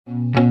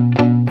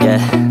Yeah.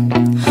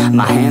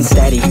 My hands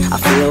steady, I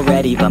feel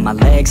ready, but my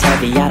legs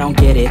heavy, I don't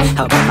get it.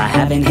 How come I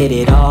haven't hit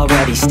it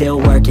already? Still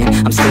working,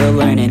 I'm still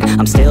learning,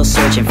 I'm still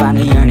searching,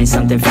 finally earning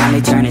something,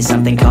 finally turning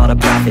something called a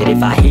profit.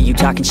 If I hear you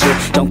talking shit,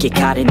 don't get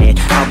caught in it.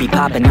 I'll be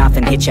popping off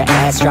and hit your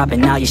ass,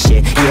 dropping all your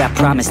shit. Yeah, I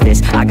promise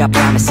this, I got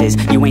promises,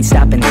 you ain't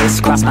stopping this.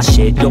 Cross my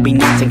shit, you'll be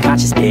knocked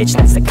unconscious, bitch.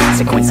 That's the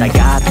consequence, I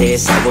got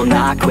this, I will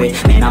not quit.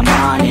 Man, I'm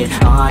on it,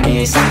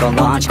 honest, I'm gon'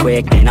 launch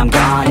quick, then I'm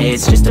gone.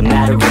 It's just a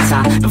matter of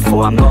time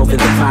before I'm over the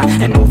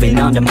climb and moving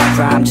under my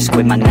prime. Just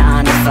quit my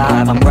 9 to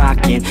 5, I'm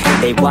rocking,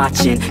 and they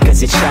watching,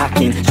 cause it's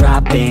shocking.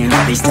 Dropping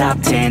all these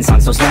top 10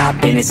 songs, so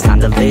stopping. It's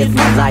time to live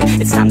my life,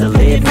 it's time to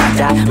live, not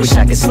die. Wish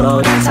I could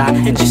slow down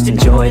time and just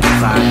enjoy the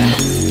climb.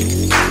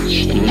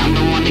 And I'm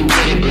the one to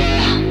get it,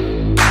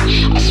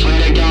 bro. I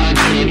swear to God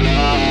I get it,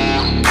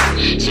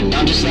 bro. So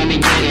don't just let me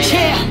get it.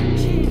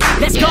 Yeah,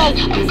 let's go.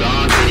 I'm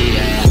gon' get it,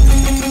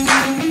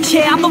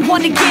 yeah. Yeah, I'm the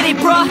one to get it,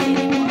 bro.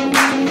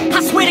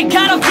 I swear to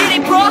God I'll get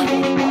it, bro.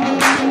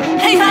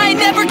 Hey, I ain't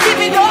never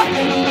giving up.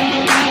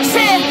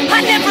 Yeah,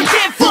 I never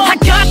give up. I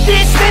got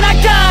this, man, I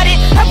got it.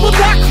 I will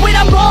not quit,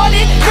 I'm on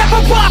it.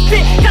 Never rock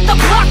it. Got the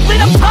block lit,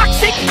 I'm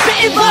toxic.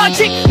 Spitting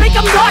logic, make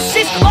them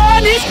nauseous.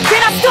 Honest,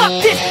 can I stop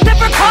this?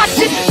 Never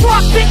cautious,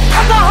 drop it.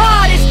 I'm the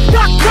hardest.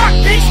 Knock,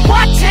 bitch,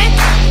 watch it.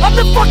 I'm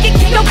the fucking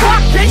king of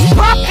rock, bitch.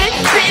 Pop it,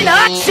 spitting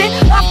hot shit.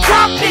 I'm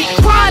dropping,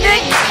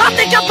 chronic. I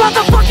think I'm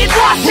motherfucking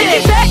lost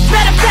it. Back,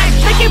 matter of fact,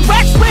 making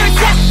racks where it's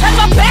at. Had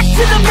my back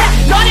to the mat,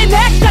 not an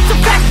act, that's a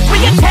fact.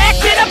 We attack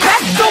in a pack,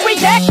 go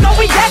react, no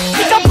react.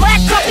 Think I'm black,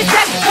 off his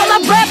ass. While I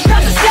rap,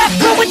 cause it's snap,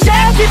 throw a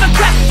jab, give a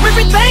crap. We're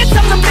advanced,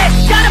 I'm the man.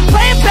 Got a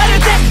plan better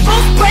than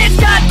most brands.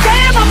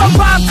 Goddamn, I'm a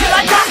rhyme till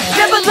I die.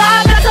 Never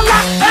lie, that's a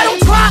lie. I don't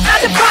try, I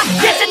defy.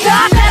 Get to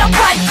die, that I'm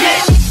right,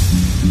 yeah.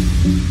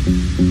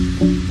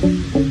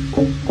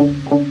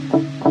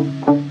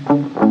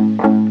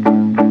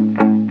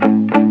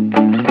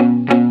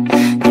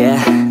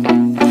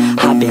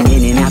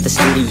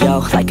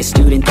 Like a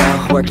student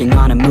though, working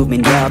on a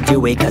movement, yeah, I'll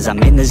do it cause I'm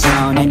in the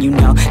zone. And you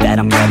know that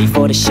I'm ready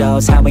for the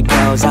shows. How it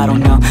goes, I don't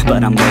know,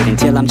 but I'm waiting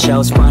till I'm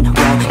chose. Front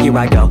row, here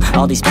I go.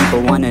 All these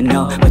people wanna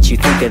know what you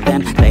think of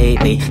them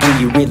lately. Do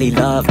you really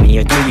love me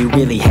or do you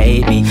really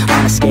hate me?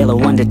 On a scale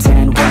of 1 to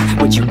 10,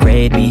 what would you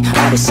grade me?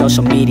 All this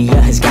social media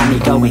has got me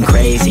going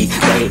crazy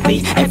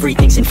lately.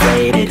 Everything's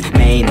inflated,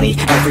 mainly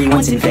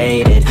everyone's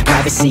invaded.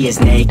 Privacy is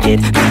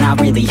naked, man,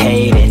 I really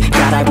hate it.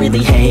 God, I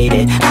really hate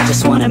it. I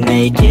just wanna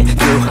make it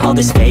through all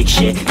this fake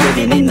shit.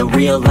 Living in the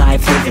real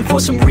life, living for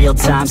some real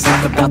times.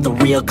 Talk about the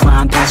real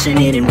climb,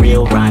 passionate in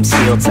real rhymes.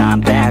 Steal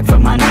time back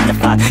from my 9 to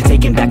 5,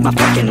 taking back my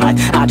fucking life.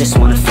 I just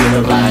wanna feel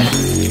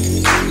alive.